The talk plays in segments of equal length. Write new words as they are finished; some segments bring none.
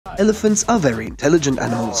Elephants are very intelligent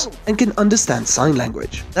animals and can understand sign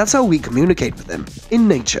language. That's how we communicate with them, in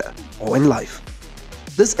nature or in life.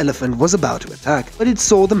 This elephant was about to attack, but it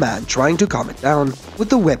saw the man trying to calm it down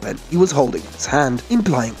with the weapon he was holding in his hand,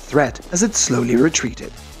 implying threat as it slowly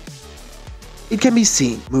retreated. It can be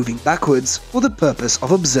seen moving backwards for the purpose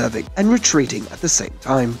of observing and retreating at the same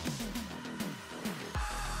time,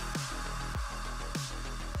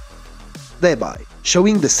 thereby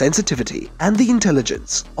showing the sensitivity and the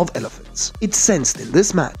intelligence of elephants. It sensed in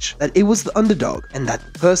this match that it was the underdog and that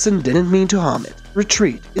the person didn't mean to harm it.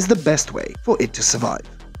 Retreat is the best way for it to survive.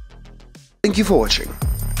 Thank you for watching,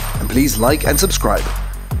 and please like and subscribe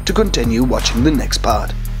to continue watching the next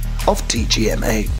part of TGMA.